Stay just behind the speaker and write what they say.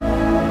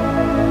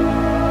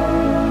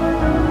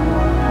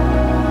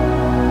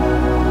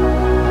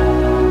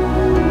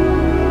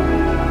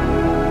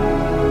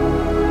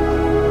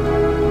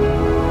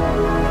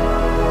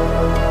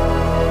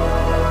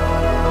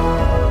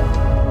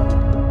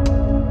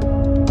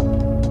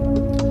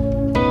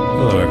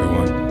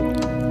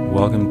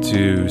welcome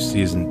to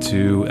Season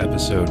 2,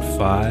 Episode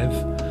 5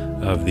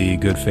 of the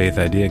Good Faith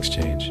Idea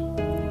Exchange.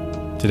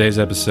 Today's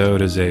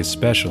episode is a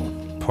special,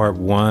 part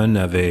 1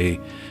 of a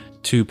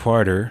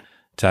two-parter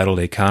titled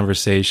A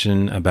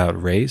Conversation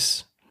About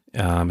Race.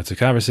 It's a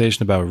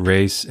conversation about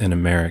race in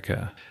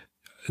America,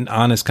 an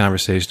honest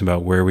conversation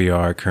about where we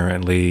are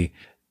currently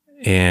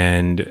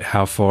and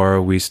how far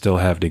we still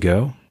have to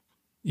go.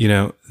 You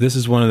know, this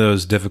is one of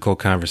those difficult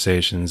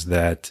conversations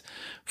that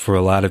for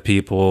a lot of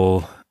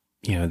people,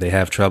 you know, they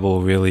have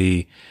trouble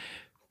really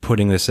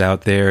putting this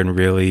out there and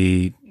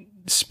really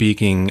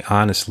speaking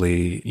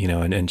honestly, you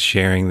know, and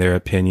sharing their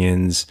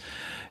opinions,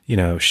 you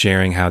know,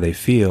 sharing how they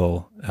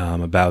feel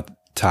about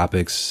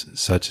topics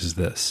such as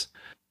this,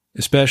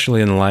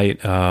 especially in light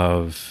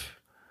of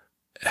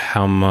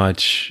how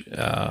much,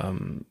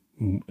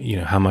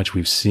 how much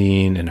we've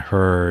seen and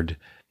heard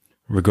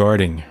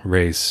regarding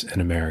race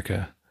in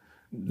America.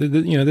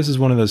 This is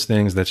one of those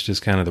things that's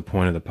just kind of the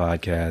point of the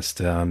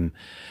podcast,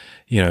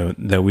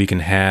 that we can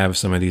have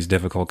some of these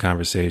difficult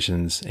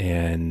conversations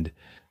and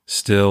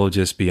still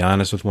just be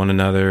honest with one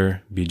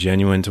another, be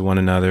genuine to one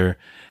another,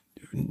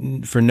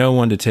 for no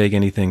one to take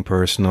anything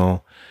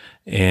personal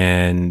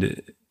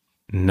and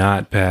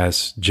not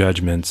pass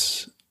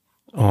judgments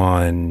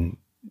on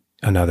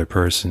another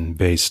person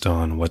based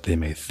on what they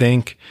may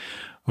think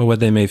or what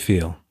they may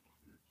feel.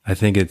 I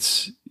think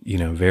it's,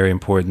 very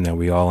important that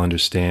we all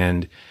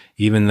understand,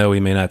 even though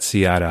we may not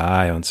see eye to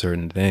eye on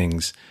certain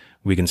things,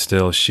 we can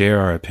still share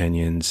our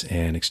opinions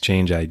and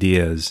exchange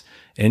ideas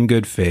in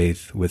good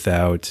faith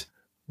without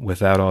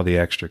all the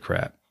extra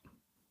crap.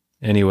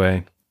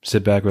 Anyway,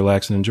 sit back,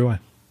 relax, and enjoy.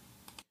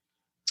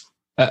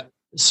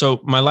 So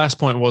my last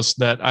point was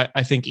that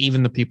I think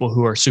even the people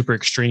who are super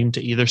extreme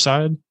to either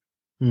side,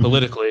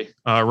 politically,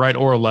 right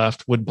or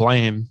left, would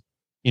blame,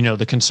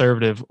 the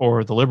conservative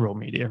or the liberal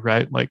media,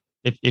 right? Like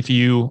if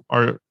you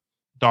are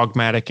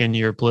dogmatic in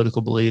your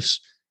political beliefs,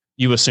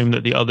 you assume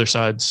that the other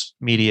side's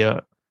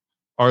media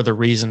are the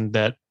reason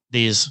that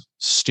these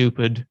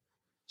stupid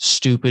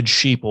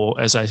sheeple,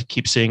 as I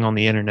keep seeing on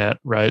the internet,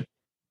 right?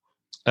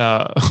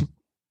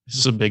 This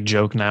is a big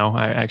joke now.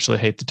 I actually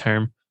hate the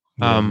term.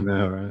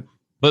 Right.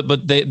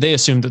 But they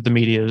assume that the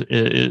media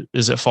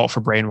is at fault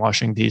for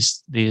brainwashing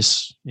these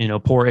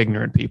poor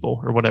ignorant people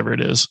or whatever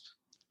it is.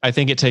 I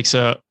think it takes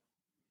a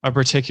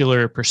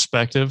particular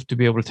perspective to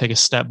be able to take a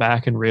step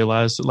back and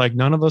realize that like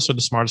none of us are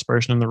the smartest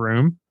person in the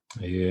room.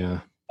 Yeah.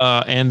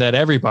 And that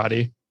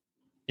everybody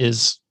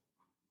is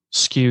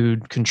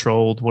skewed,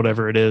 controlled,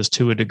 whatever it is,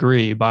 to a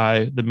degree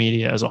by the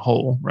media as a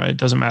whole, right? It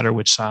doesn't matter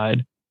which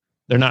side.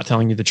 They're not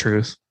telling you the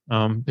truth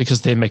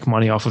because they make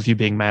money off of you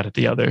being mad at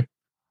the other.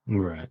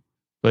 Right.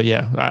 But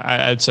yeah,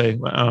 I'd say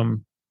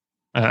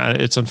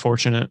it's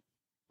unfortunate.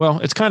 Well,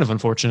 it's kind of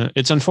unfortunate.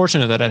 It's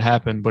unfortunate that it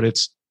happened, but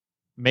it's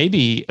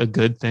maybe a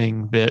good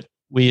thing that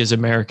we as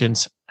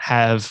Americans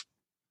have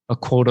a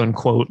quote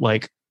unquote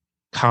like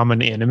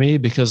common enemy,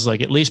 because like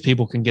at least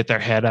people can get their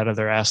head out of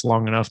their ass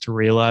long enough to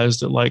realize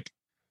that like,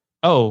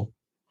 oh,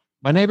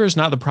 my neighbor's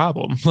not the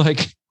problem.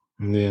 Like,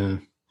 yeah,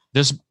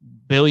 this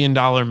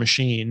billion-dollar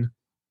machine,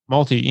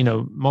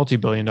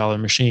 multi-billion-dollar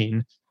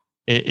machine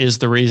is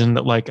the reason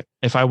that like,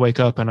 if I wake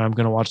up and I'm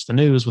going to watch the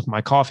news with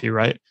my coffee,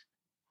 right,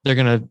 they're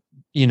going to,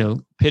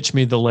 pitch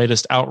me the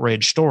latest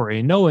outrage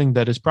story, knowing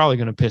that it's probably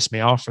going to piss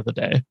me off for the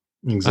day.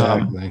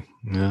 Exactly.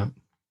 Yeah.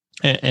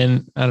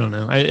 And I don't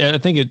know. I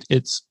think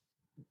it's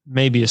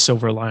maybe a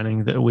silver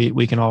lining that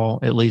we can all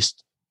at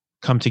least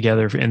come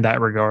together in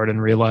that regard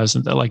and realize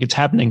that like it's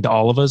happening to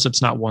all of us.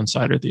 It's not one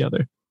side or the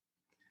other.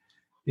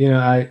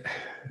 I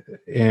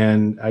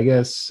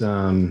guess,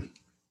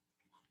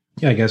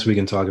 I guess we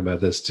can talk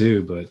about this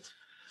too, but,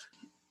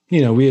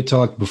 we had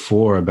talked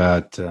before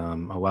about, a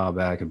while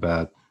back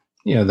about,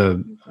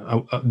 the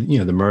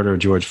murder of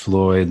George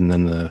Floyd and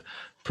then the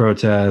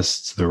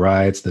protests, the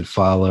riots that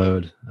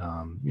followed,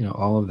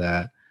 all of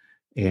that.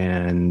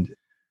 And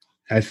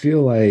I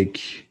feel like,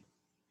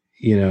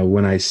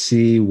 when I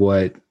see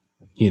what,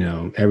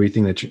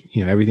 everything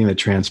that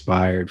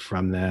transpired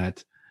from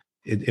that,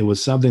 it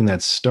was something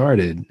that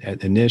started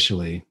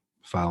initially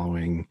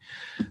following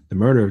the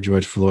murder of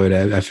George Floyd.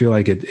 I feel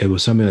like it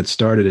was something that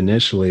started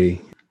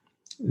initially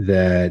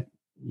that,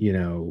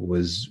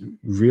 was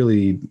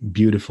really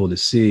beautiful to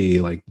see.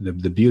 Like the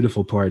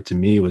beautiful part to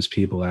me was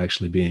people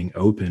actually being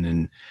open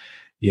and,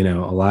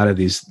 a lot of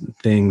these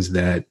things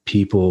that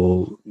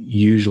people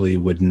usually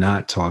would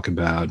not talk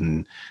about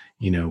and,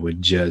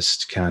 would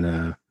just kind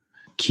of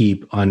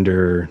keep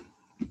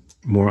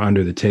more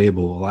under the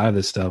table. A lot of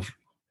this stuff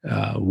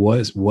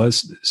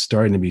was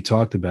starting to be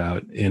talked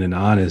about in an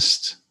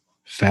honest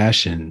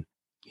fashion,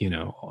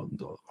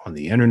 on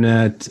the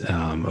internet,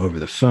 over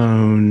the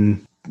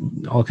phone,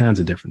 all kinds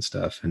of different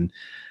stuff. And,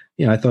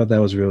 I thought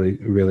that was really,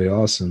 really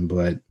awesome.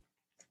 But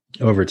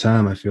over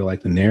time, I feel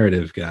like the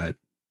narrative got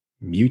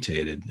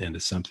mutated into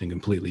something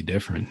completely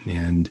different.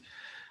 And,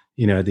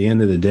 at the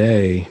end of the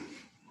day,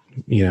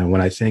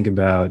 when I think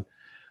about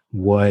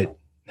what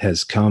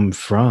has come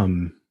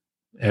from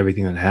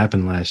everything that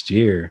happened last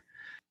year,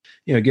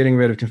 getting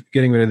rid of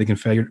the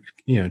Confederate,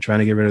 trying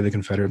to get rid of the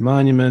Confederate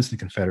monuments, the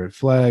Confederate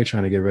flag,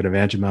 trying to get rid of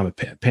Aunt Jemima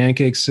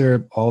pancake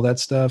syrup, all that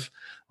stuff.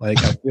 Like,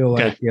 I feel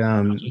Okay. like,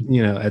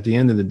 at the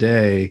end of the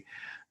day,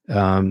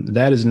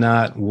 that is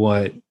not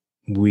what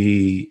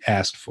we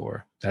asked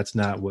for. That's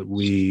not what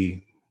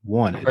we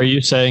wanted. Are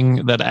you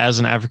saying that as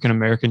an African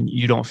American,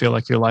 you don't feel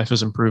like your life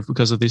has improved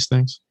because of these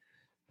things?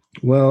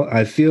 Well,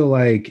 I feel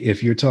like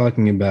if you're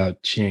talking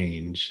about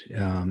change,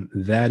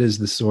 that is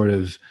the sort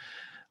of,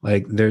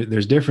 like,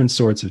 there's different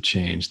sorts of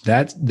change.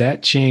 That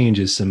change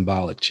is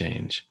symbolic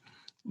change.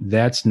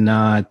 That's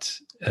not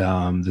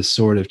the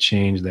sort of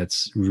change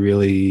that's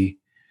really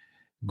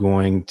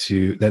going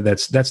to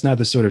that's not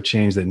the sort of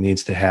change that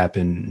needs to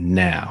happen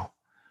now.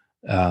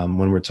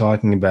 When we're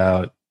talking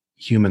about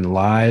human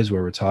lives,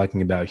 where we're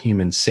talking about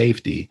human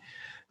safety,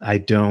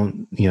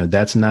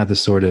 that's not the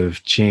sort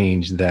of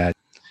change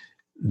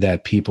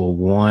that people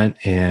want.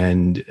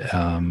 And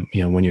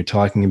when you're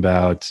talking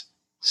about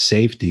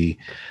safety,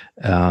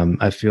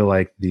 I feel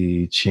like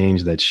the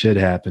change that should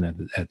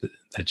happen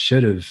that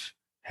should have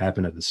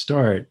happened at the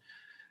start,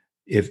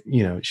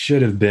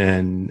 should have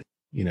been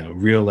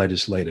real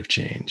legislative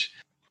change.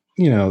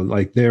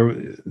 Like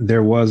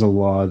there was a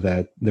law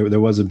that there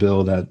was a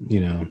bill that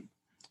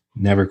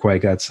never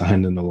quite got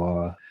signed into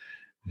law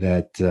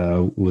that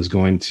was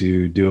going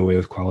to do away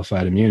with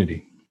qualified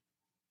immunity.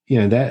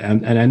 That,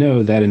 and I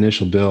know that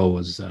initial bill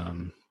was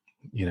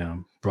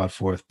brought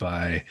forth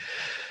by, I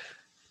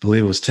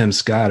believe it was Tim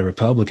Scott, a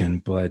Republican,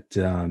 but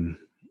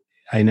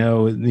I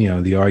know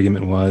the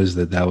argument was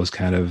that was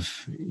kind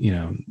of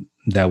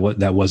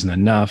that wasn't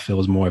enough. It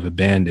was more of a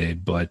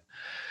Band-Aid, but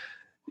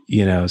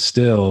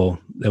still,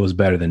 it was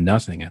better than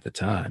nothing at the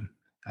time.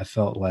 I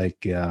felt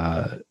like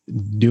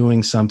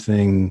doing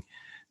something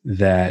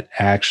that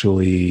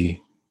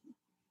actually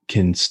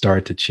can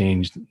start to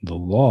change the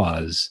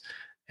laws,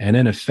 and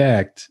in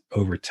effect,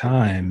 over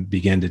time,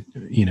 begin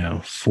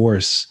to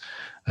force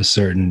a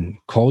certain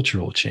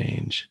cultural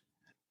change,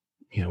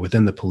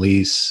 within the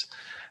police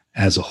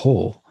as a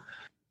whole.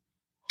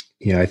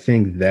 I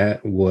think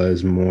that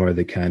was more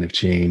the kind of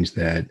change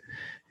that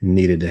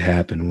needed to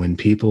happen. When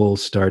people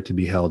start to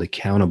be held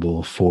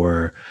accountable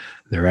for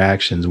their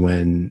actions,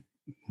 when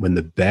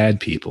the bad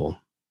people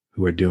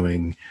who are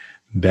doing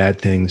bad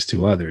things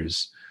to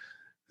others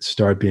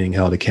start being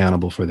held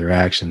accountable for their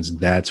actions,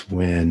 that's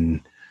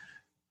when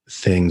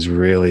things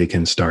really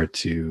can start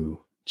to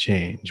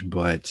change.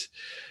 But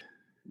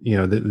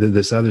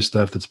this other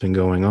stuff that's been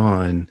going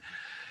on,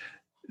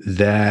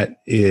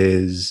 that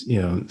is,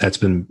 that's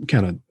been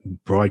kind of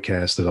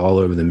broadcasted all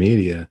over the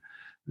media,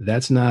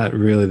 that's not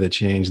really the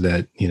change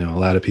that a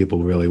lot of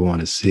people really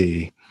want to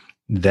see.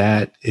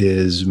 That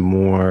is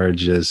more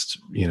just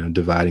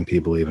dividing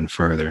people even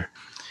further.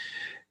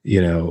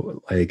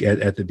 Like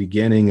at the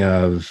beginning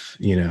of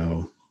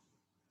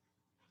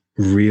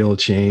real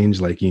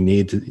change, like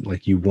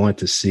you want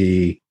to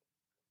see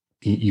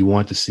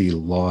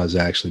laws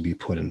actually be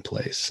put in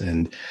place.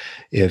 And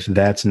if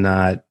that's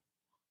not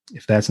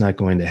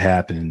going to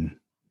happen,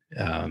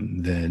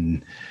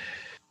 then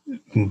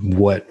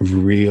what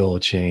real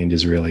change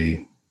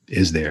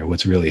is there?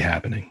 What's really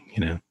happening?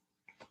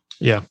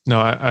 Yeah, no,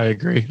 I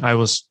agree. I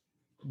was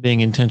being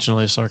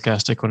intentionally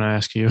sarcastic when I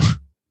asked you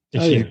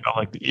if you felt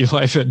like your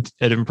life had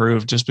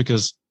improved, just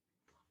because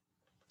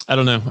I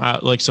don't know.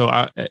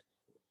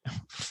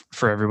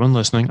 For everyone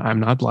listening, I'm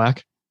not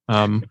Black.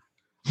 I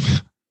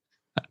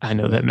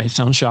know that may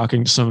sound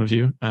shocking to some of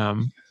you,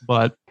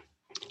 but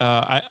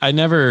I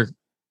never.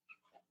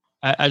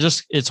 I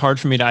just, it's hard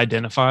for me to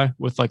identify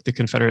with like the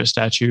Confederate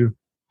statue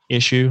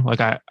issue. Like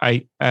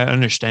I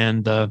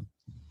understand the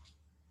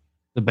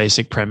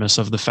basic premise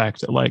of the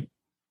fact that like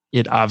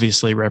it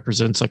obviously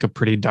represents like a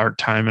pretty dark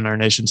time in our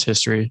nation's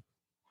history.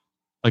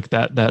 Like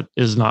that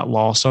is not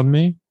lost on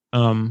me.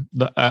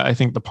 I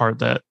think the part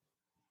that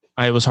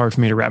it was hard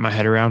for me to wrap my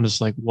head around is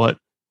like, what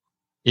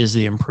is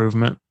the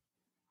improvement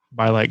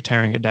by like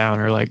tearing it down,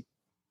 or like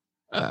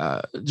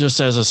just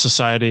as a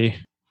society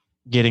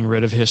getting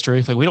rid of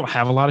history. Like we don't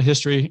have a lot of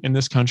history in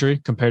this country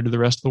compared to the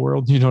rest of the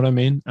world. You know what I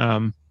mean?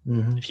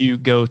 If you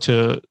go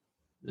to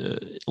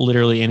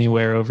literally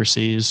anywhere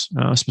overseas,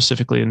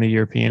 specifically in the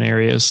European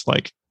areas,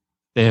 like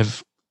they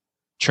have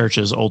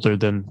churches older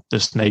than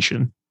this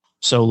nation.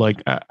 So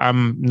like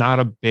I'm not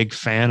a big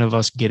fan of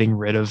us getting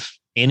rid of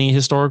any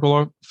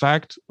historical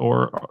fact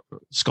or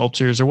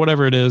sculptures or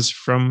whatever it is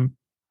from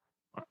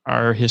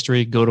our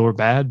history, good or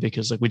bad,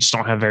 because like we just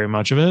don't have very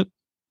much of it.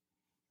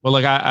 But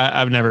like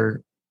I've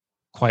never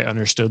quite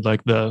understood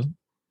like the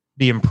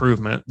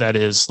improvement that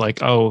is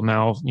like, oh,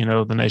 now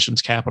the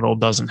nation's capital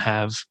doesn't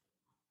have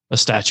a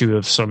statue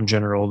of some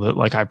general that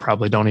like I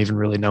probably don't even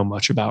really know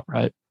much about,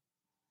 right?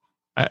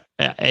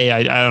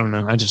 I don't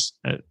know. I just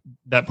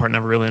that part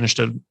never really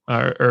understood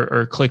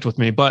or clicked with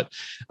me. But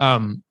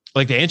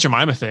like the Aunt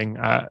Jemima thing,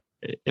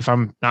 if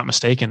I'm not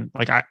mistaken,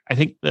 like I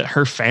think that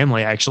her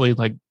family actually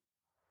like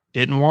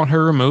didn't want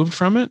her removed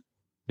from it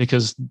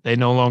because they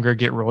no longer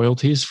get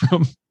royalties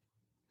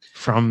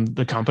from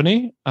the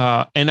company.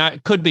 And I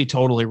could be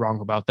totally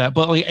wrong about that,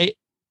 but like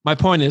my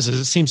point is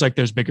it seems like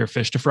there's bigger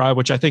fish to fry,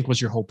 which I think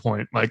was your whole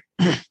point. Like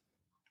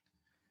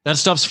that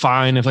stuff's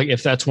fine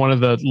if that's one of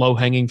the low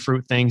hanging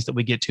fruit things that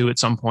we get to at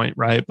some point,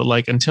 right? But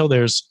like until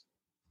there's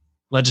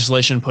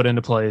legislation put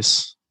into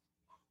place,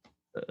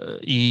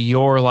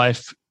 your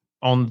life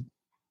on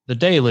the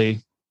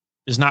daily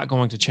is not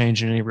going to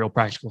change in any real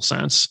practical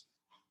sense.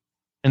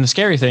 And the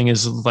scary thing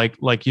is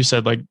like you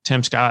said, like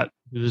Tim Scott,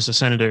 who's a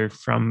senator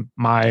from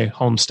my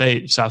home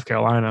state, South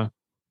Carolina,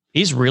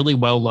 he's really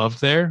well loved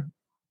there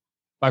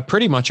by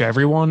pretty much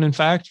everyone. In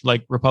fact,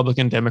 like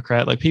Republican,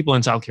 Democrat, like people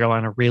in South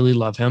Carolina really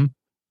love him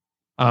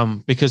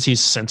because he's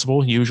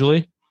sensible.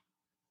 Usually,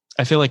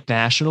 I feel like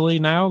nationally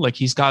now, like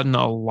he's gotten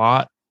a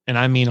lot, and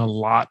I mean a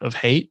lot of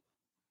hate.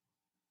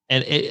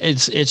 And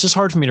it's just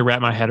hard for me to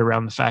wrap my head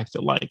around the fact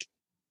that like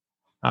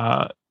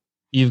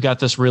you've got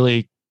this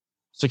really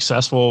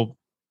successful,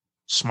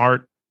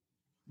 smart,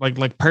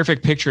 like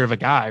perfect picture of a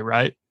guy,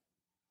 right?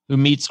 Who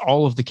meets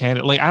all of the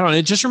candidates. Like, I don't know.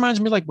 It just reminds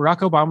me like Barack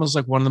Obama was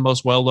like one of the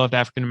most well-loved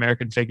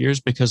African-American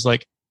figures because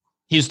like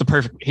he's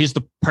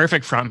the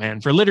perfect front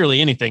man for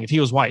literally anything. If he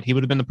was white, he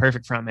would have been the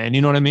perfect front man.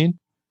 You know what I mean?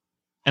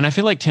 And I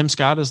feel like Tim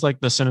Scott is like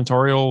the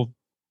senatorial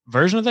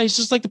version of that. He's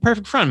just like the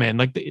perfect front man.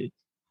 Like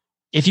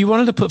if you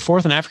wanted to put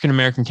forth an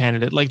African-American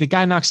candidate, like the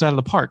guy knocks it out of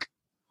the park.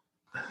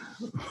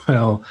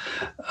 Well,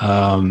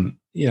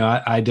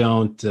 I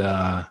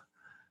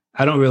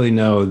don't really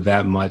know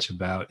that much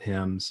about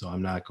him, so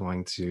I'm not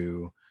going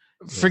to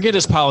forget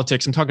his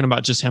politics. I'm talking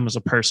about just him as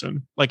a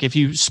person. Like if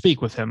you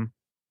speak with him,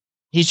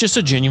 he's just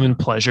a genuine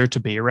pleasure to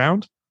be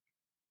around,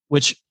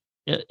 which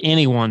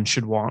anyone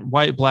should want.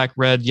 White, black,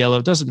 red,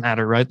 yellow, doesn't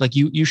matter, right? Like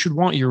you should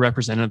want your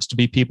representatives to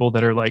be people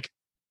that are like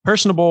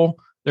personable,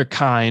 they're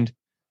kind,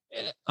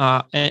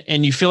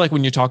 and you feel like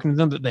when you're talking to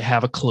them that they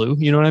have a clue.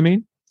 You know what I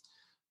mean?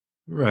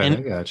 Right. And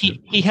I got you.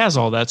 He has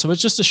all that. So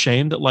it's just a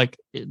shame that like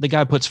the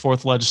guy puts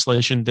forth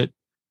legislation that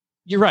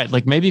you're right.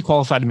 Like maybe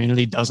qualified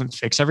immunity doesn't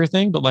fix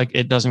everything, but like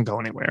it doesn't go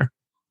anywhere.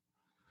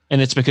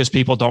 And it's because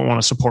people don't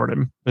want to support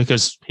him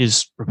because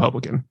he's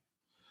Republican.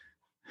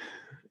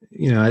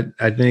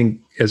 I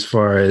think as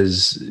far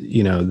as,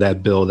 that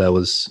bill that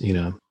was,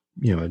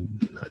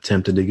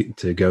 attempted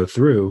to go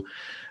through,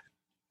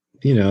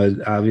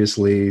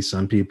 obviously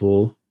some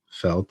people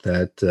felt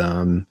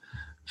that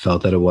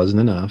it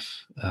wasn't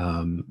enough.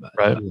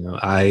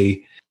 Right.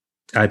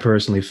 I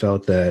personally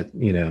felt that,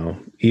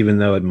 even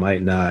though it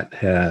might not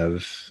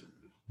have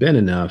been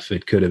enough,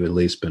 it could have at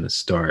least been a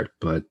start.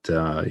 But,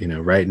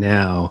 right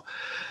now,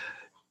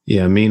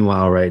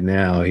 meanwhile, right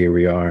now, here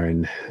we are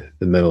in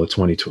the middle of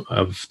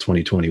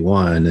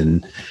 2021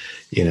 and,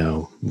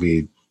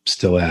 we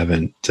still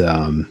haven't,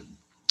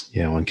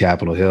 on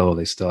Capitol Hill,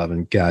 they still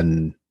haven't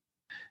gotten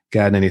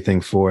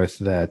anything forth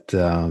that,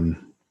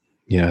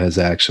 has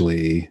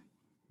actually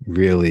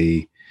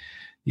really,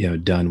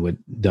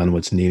 done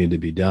what's needed to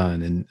be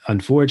done. And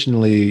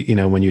unfortunately,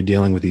 when you're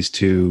dealing with these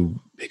two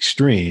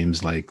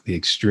extremes, like the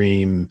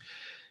extreme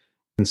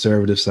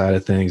conservative side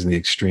of things and the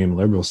extreme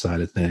liberal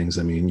side of things,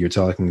 I mean, you're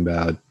talking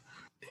about,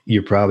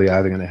 you're probably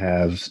either going to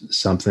have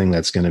something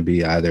that's going to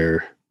be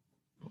either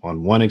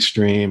on one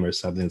extreme or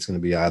something that's going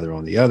to be either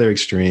on the other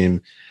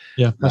extreme.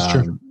 Yeah, that's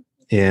true.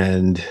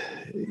 And,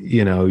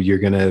 you're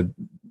going to,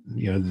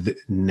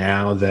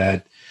 now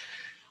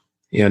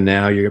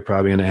you're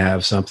probably going to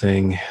have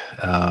something,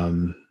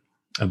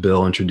 a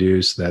bill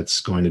introduced that's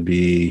going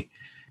to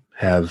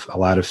have a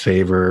lot of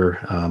favor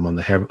on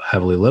the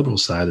heavily liberal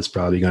side. It's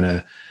probably going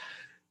to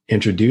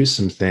introduce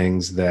some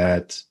things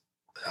that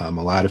a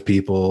lot of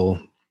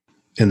people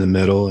in the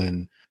middle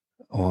and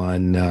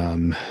on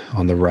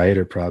the right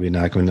are probably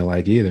not going to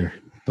like either.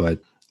 But,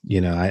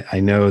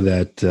 I know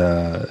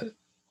that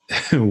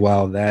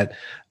while that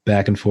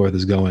back and forth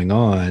is going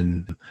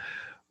on,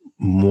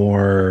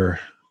 more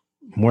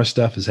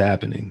stuff is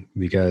happening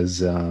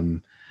because,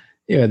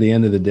 at the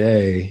end of the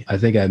day, I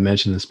think I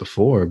mentioned this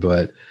before,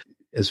 but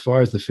as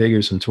far as the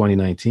figures from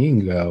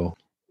 2019 go,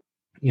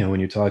 when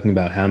you're talking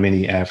about how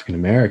many African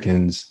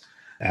Americans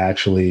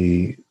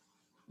actually,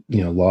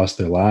 lost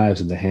their lives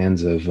at the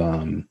hands of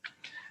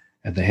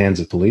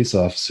police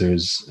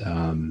officers,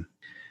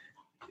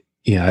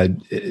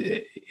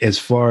 as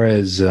far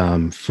as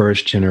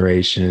first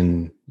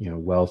generation,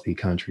 wealthy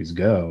countries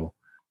go,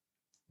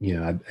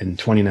 in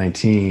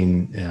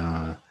 2019,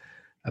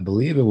 I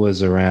believe it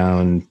was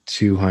around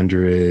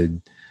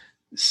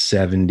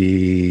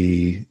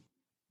 270,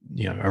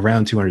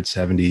 around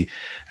 270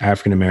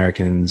 African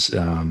Americans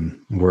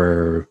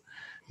were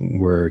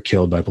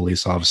killed by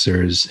police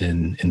officers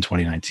in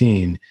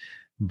 2019.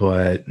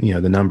 But, the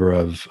number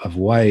of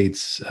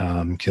whites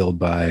killed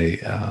by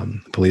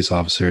police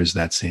officers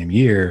that same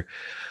year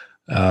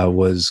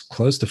was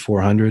close to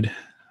 400,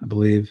 I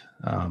believe,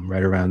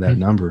 right around that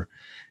number.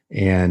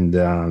 And,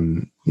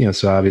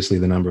 so obviously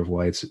the number of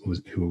whites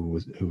who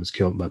was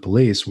killed by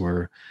police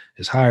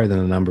is higher than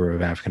the number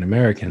of African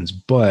Americans.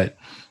 But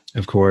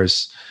of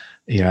course,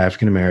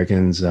 African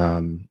Americans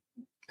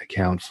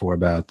account for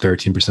about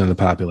 13% of the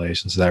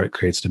population. So that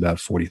creates about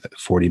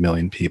 40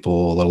 million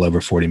people, a little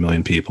over 40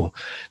 million people.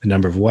 The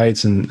number of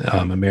whites in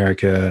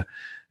America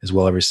is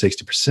well over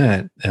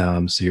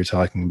 60%. So you're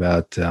talking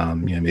about,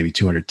 maybe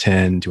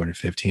 210,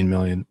 215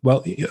 million.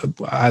 Well,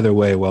 either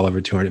way, well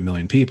over 200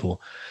 million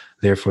people.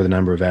 Therefore, the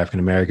number of African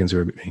Americans who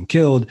are being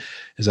killed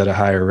is at a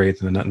higher rate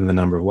than the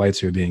number of whites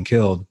who are being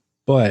killed.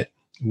 But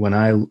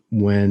there's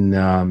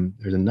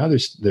another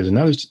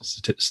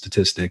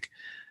statistic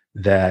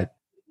that,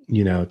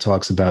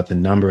 talks about the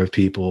number of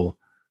people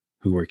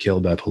who were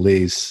killed by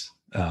police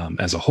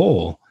as a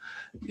whole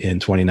in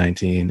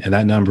 2019, and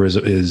that number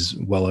is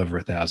well over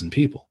 1,000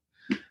 people.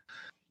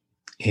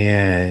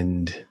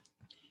 And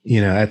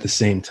at the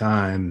same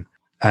time,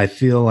 I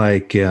feel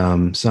like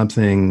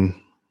something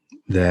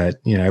that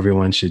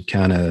everyone should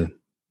kind of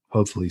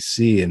hopefully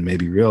see and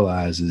maybe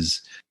realize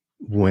is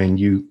when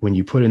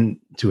you put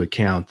into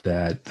account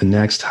that the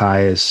next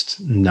highest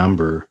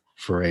number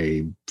for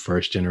a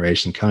first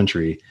generation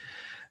country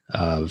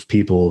of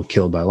people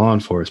killed by law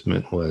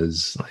enforcement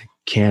was like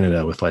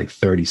Canada with like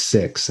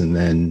 36, and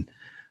then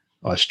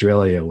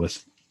Australia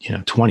with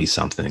 20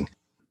 something.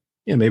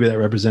 Maybe that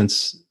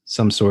represents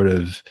some sort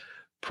of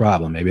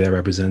problem. Maybe that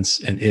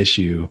represents an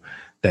issue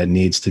that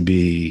needs to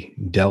be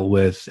dealt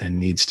with and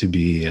needs to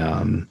be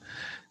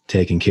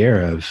taken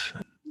care of.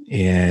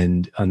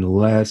 And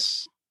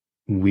unless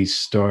we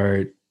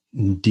start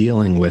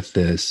dealing with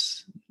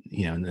this,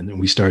 and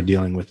we start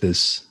dealing with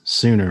this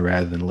sooner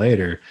rather than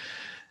later,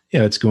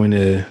 it's going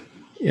to,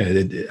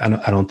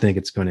 I don't think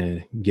it's going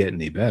to get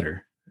any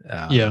better.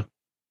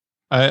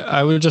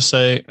 I would just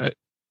say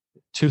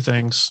two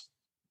things.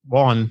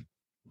 One,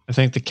 I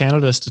think the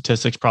Canada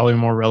statistic's probably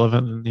more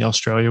relevant than the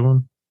Australia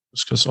one,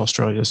 just because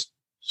Australia is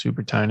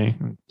super tiny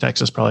and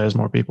Texas probably has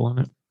more people in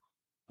it.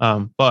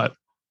 But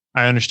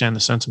I understand the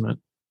sentiment.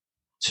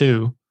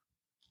 Two,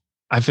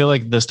 I feel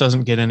like this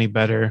doesn't get any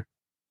better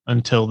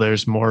until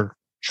there's more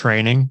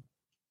training,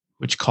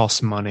 which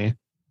costs money.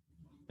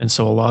 And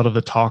so a lot of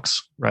the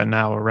talks right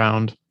now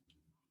around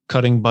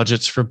cutting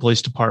budgets for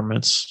police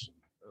departments,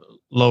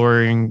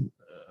 lowering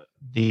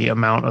the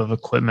amount of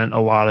equipment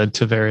allotted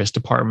to various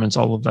departments,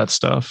 all of that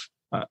stuff.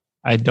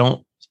 I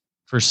don't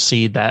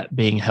foresee that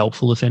being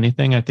helpful. If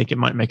anything, I think it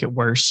might make it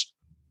worse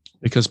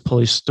because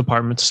police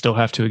departments still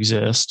have to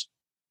exist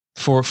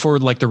for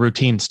like the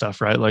routine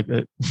stuff, right? Like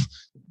the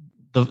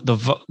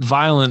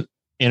violent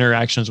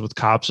interactions with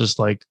cops is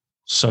like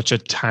such a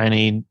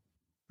tiny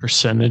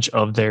percentage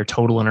of their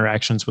total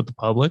interactions with the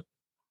public,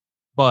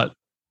 but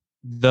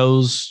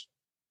they're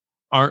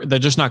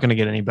just not going to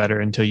get any better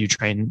until you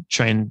train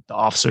the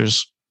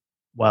officers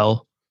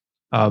well.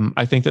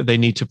 I think that they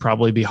need to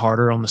probably be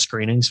harder on the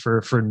screenings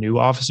for new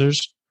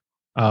officers.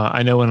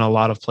 I know in a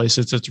lot of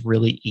places it's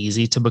really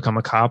easy to become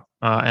a cop,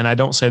 and I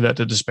don't say that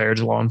to disparage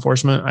law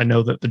enforcement. I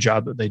know that the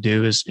job that they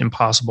do is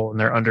impossible and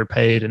they're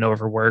underpaid and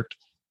overworked,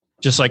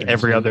 just like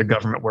every other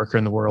government worker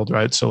in the world,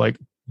 right? So like,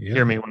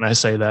 hear me when I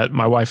say that.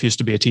 My wife used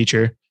to be a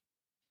teacher,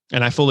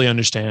 and I fully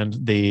understand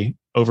the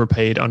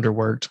overpaid,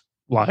 underworked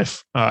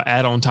life.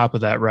 Add on top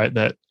of that, right,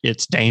 that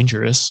it's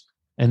dangerous,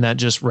 and that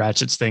just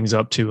ratchets things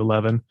up to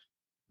 11.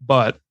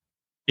 But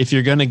if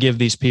you're going to give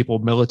these people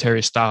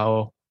military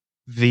style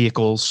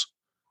vehicles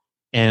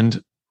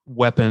and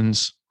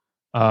weapons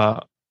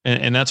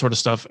and that sort of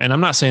stuff, and I'm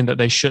not saying that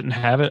they shouldn't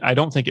have it. I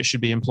don't think it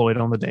should be employed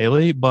on the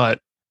daily, but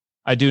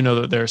I do know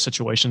that there are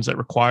situations that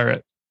require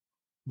it.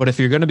 But if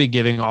you're going to be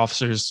giving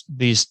officers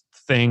these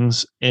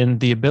things and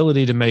the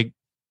ability to make,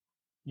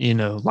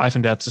 life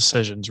and death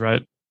decisions,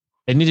 right?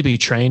 They need to be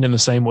trained in the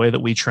same way that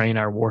we train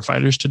our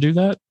warfighters to do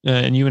that.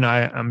 And you and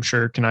I'm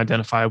sure, can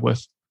identify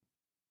with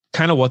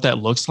kind of what that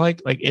looks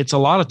like. Like, it's a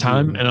lot of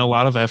time and a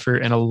lot of effort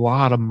and a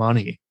lot of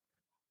money.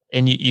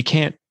 And you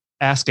can't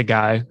ask a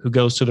guy who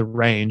goes to the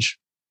range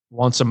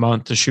once a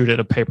month to shoot at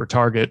a paper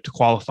target to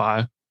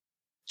qualify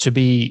to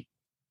be,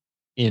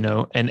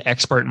 an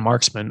expert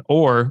marksman.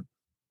 Or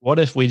what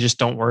if we just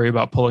don't worry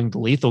about pulling the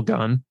lethal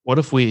gun? What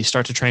if we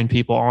start to train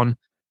people on,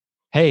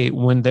 hey,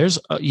 when there's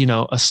a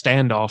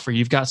standoff or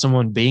you've got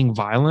someone being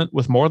violent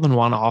with more than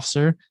one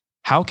officer,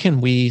 how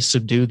can we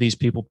subdue these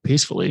people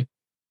peacefully?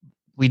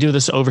 We do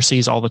this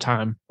overseas all the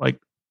time, like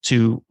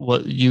to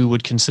what you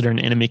would consider an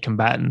enemy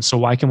combatant. So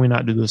why can we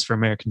not do this for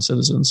American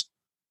citizens?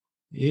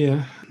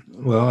 Yeah.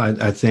 Well,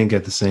 I think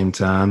at the same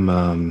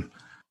time,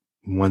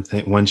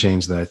 one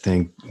change that I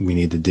think we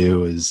need to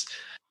do is,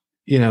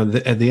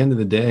 at the end of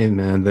the day,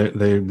 man,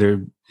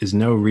 there is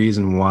no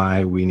reason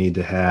why we need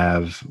to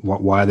have,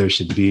 why there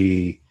should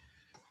be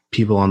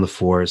people on the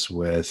force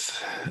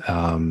with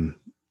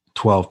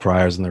 12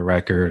 priors on the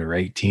record or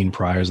 18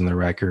 priors on the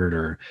record,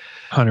 or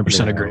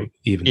 100% agree.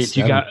 Even if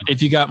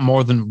you got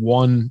more than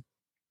one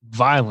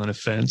violent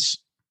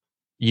offense,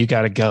 you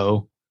got to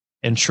go.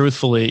 And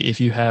truthfully,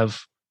 if you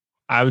have,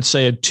 I would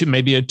say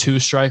maybe a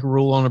 2-strike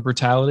rule on a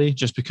brutality,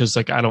 just because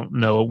like I don't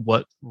know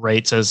what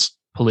rates as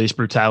police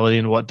brutality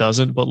and what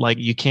doesn't, but like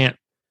you can't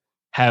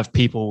have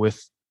people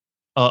with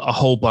a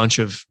whole bunch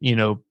of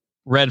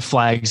red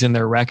flags in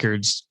their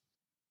records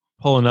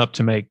pulling up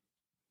to make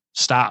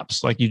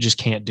stops. Like, you just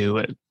can't do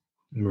it.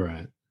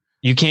 Right.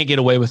 You can't get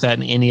away with that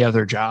in any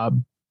other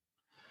job.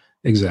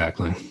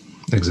 Exactly.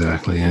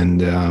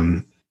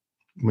 And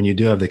when you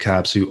do have the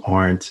cops who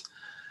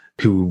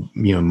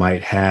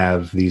might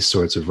have these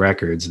sorts of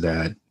records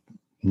that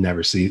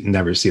never sees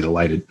the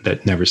light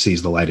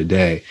of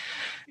day,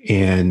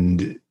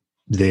 and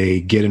they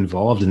get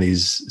involved in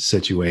these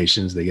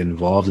situations, they get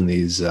involved in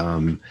these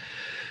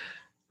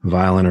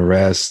violent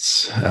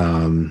arrests,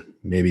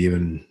 maybe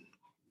even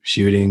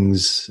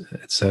shootings,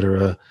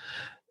 etc.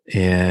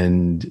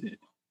 And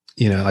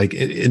like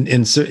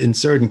in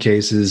certain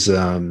cases,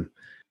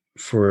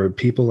 for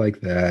people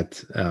like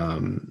that,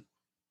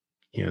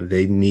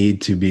 they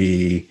need to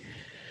be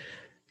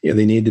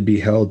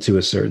held to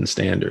a certain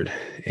standard.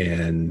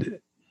 And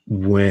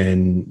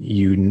when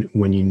you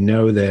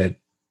know that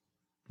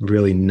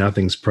really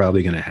nothing's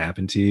probably going to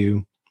happen to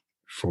you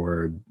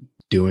for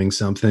doing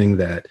something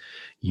that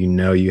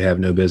you have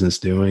no business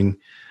doing,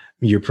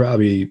 you're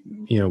probably,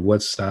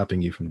 what's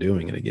stopping you from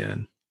doing it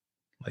again?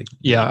 Like,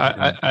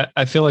 yeah,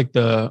 I feel like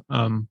the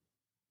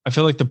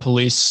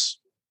police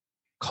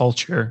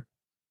culture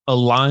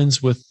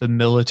aligns with the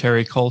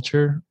military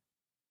culture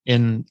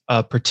in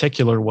a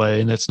particular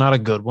way, and it's not a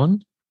good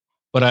one.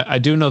 But I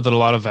do know that a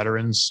lot of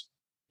veterans,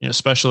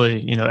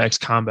 especially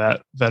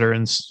ex-combat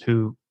veterans,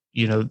 who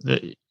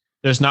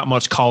there's not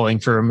much calling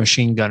for a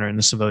machine gunner in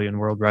the civilian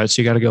world, right? So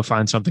you got to go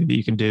find something that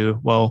you can do.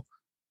 Well,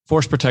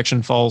 force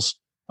protection falls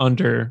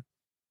under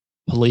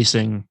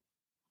policing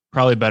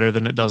probably better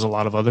than it does a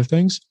lot of other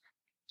things.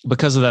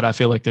 Because of that, I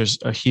feel like there's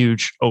a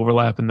huge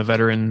overlap in the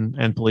veteran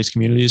and police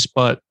communities.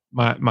 But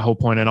my whole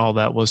point in all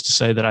that was to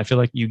say that I feel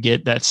like you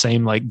get that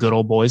same like good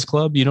old boys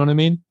club, you know what I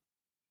mean?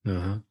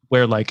 Uh-huh.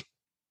 Where like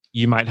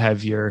you might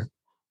have your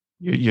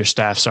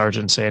staff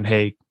sergeant saying,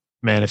 "Hey,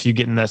 man, if you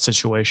get in that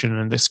situation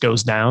and this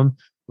goes down,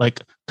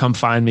 like come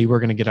find me. We're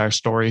going to get our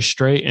story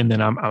straight, and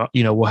then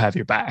we'll have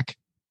your back."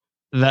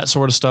 That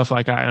sort of stuff,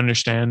 like I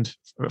understand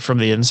from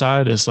the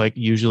inside, is like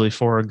usually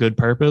for a good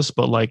purpose,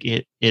 but like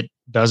it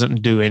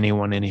doesn't do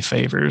anyone any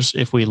favors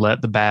if we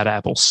let the bad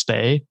apples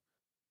stay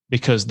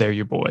because they're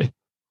your boy.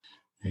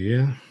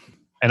 Yeah.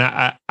 And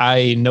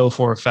I know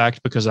for a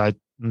fact, because I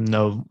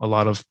know a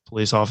lot of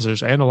police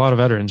officers and a lot of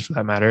veterans for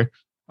that matter.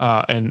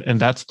 And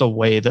that's the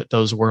way that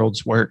those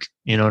worlds work.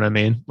 You know what I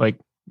mean? Like,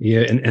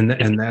 yeah.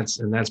 And that's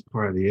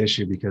part of the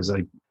issue, because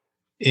like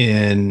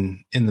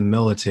in the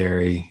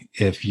military,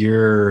 if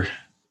you're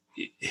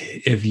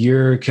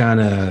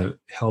kind of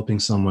helping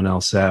someone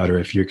else out, or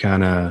if you're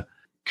kind of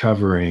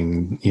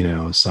covering,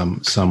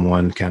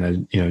 someone kind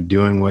of,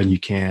 doing what you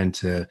can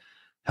to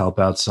help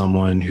out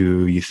someone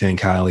who you think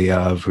highly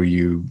of,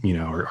 who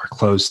are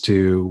close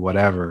to,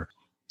 whatever.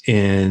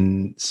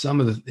 In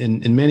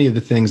many of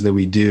the things that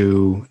we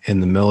do in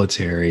the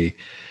military,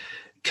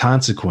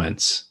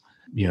 consequence,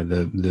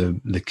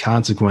 the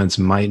consequence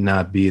might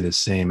not be the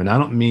same. And I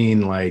don't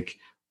mean like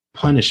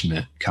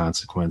punishment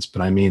consequence,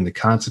 but I mean the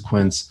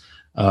consequence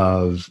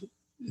of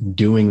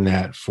doing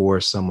that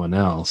for someone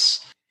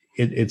else.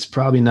 It's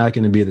probably not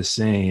going to be the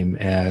same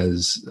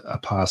as a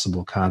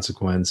possible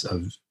consequence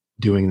of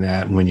doing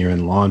that when you're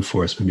in law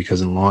enforcement,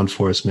 because in law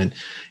enforcement,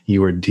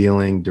 you are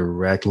dealing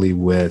directly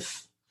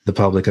with the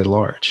public at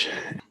large.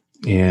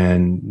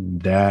 And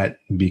that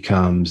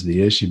becomes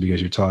the issue, because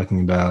you're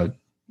talking about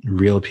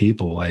real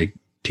people, like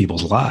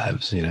people's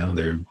lives,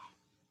 their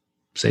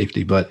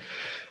safety. But,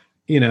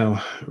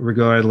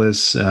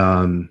 regardless,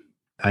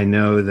 I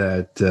know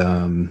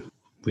that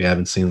we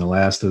haven't seen the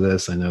last of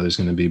this. I know there's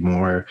going to be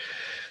more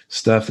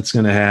stuff that's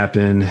going to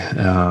happen.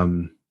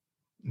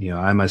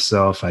 I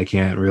myself, I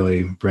can't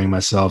really bring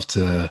myself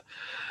to,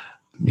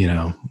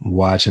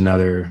 watch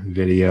another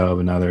video of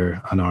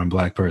another unarmed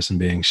Black person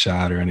being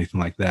shot or anything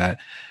like that.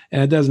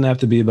 And it doesn't have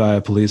to be by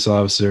a police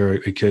officer.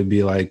 It could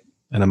be like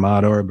an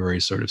Ahmaud Arbery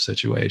sort of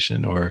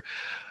situation, or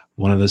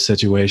one of those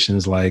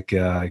situations like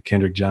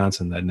Kendrick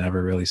Johnson that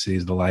never really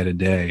sees the light of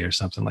day, or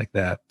something like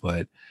that.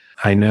 But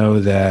I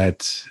know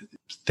that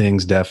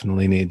things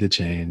definitely need to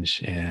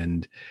change.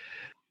 And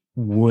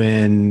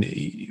when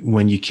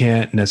you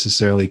can't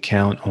necessarily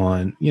count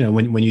on,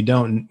 when you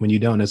don't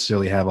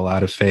necessarily have a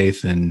lot of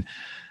faith in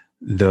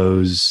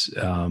those,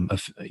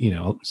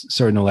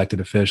 certain elected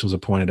officials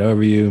appointed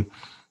over you,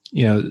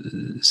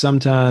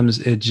 sometimes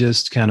it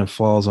just kind of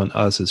falls on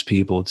us as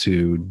people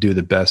to do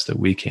the best that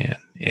we can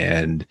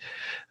and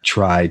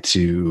try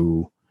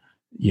to,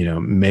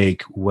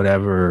 make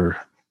whatever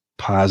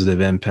positive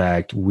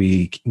impact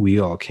we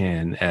all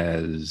can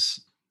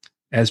as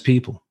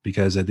people.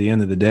 Because at the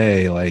end of the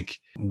day, like,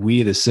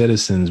 we, the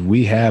citizens,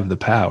 we have the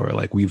power.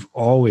 Like, we've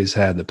always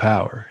had the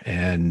power.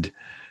 And,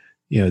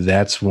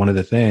 that's one of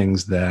the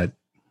things that,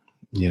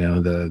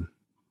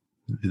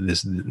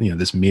 this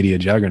media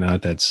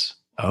juggernaut that's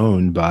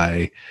owned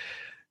by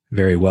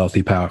very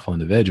wealthy, powerful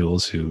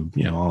individuals who,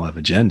 all have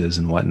agendas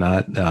and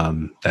whatnot.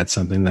 That's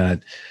something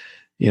that,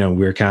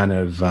 we're kind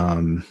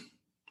of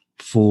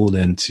fooled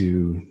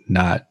into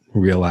not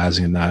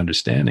realizing and not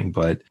understanding.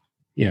 But,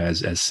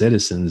 as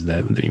citizens,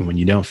 that when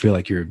you don't feel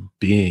like you're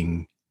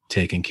being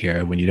taken care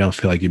of, when you don't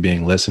feel like you're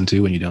being listened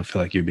to, when you don't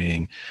feel like you're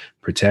being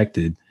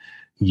protected,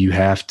 you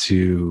have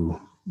to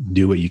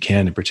do what you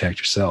can to protect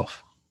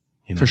yourself.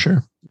 You know? For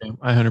sure. Yeah,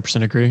 I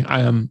 100% agree.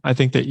 I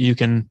think that you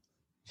can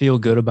feel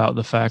good about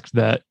the fact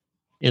that,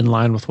 in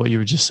line with what you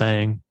were just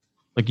saying,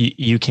 like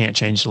you can't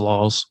change the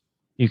laws.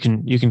 You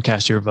can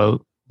cast your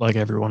vote like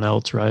everyone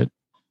else, right?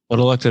 But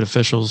elected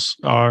officials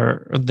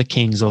are the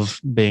kings of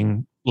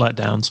being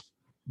letdowns.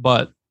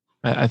 But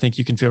I think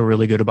you can feel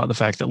really good about the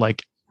fact that,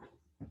 like,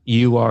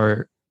 you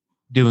are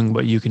doing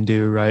what you can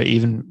do, right?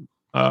 Even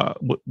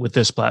with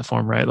this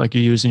platform, right? Like,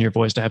 you're using your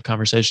voice to have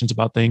conversations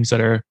about things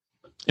that are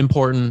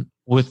important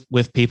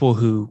with people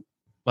who,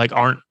 like,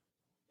 aren't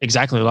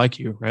exactly like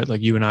you, right?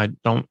 Like, you and I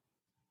don't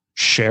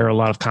share a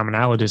lot of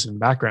commonalities in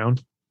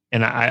background.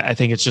 And I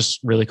think it's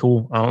just really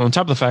cool. On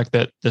top of the fact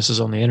that this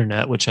is on the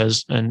internet, which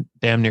has a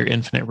damn near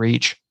infinite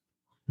reach.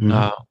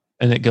 Mm-hmm.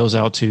 And it goes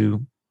out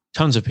to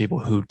tons of people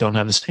who don't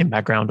have the same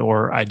background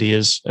or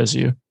ideas as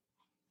you.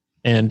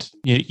 And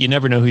you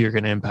never know who you're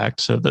going to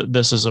impact. So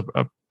this is a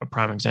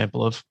prime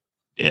example of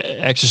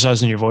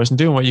exercising your voice and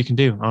doing what you can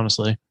do,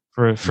 honestly,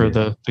 for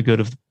the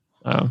good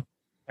of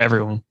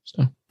everyone.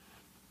 So.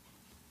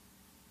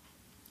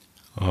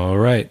 All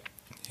right.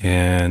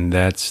 And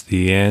that's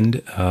the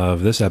end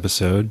of this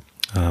episode.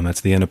 That's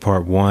the end of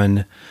part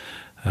 1,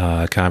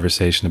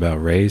 conversation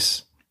about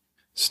race.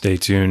 Stay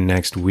tuned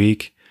next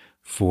week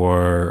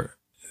for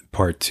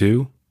part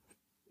 2.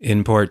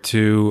 In part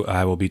 2,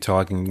 I will be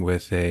talking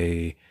with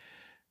a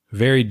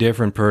very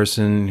different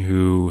person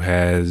who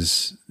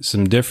has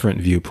some different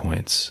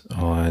viewpoints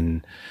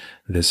on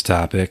this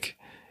topic.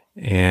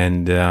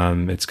 And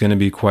it's going to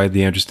be quite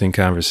the interesting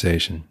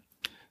conversation.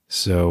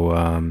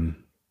 So,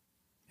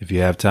 if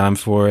you have time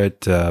for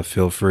it,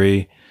 feel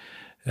free.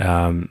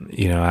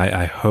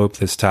 I hope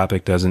this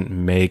topic doesn't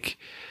make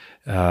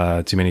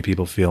too many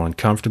people feel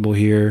uncomfortable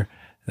here.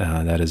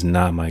 That is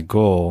not my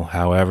goal.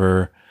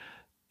 However,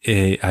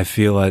 I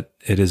feel that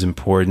it is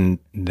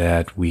important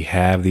that we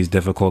have these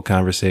difficult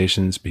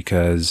conversations,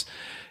 because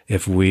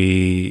if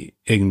we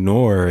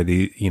ignore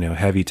the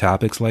heavy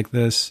topics like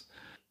this,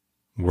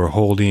 we're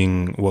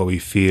holding what we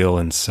feel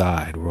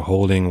inside. We're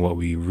holding what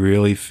we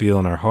really feel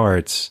in our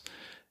hearts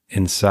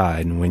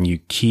inside. And when you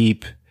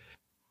keep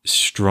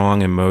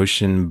strong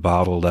emotion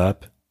bottled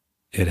up,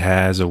 it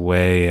has a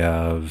way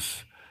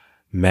of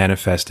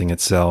manifesting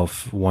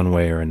itself one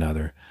way or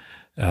another.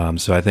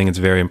 So I think it's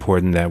very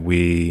important that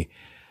we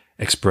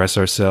express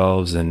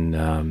ourselves and,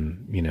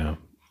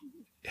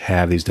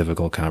 have these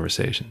difficult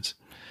conversations.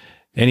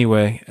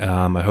 Anyway,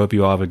 I hope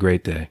you all have a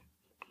great day.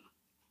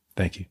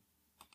 Thank you.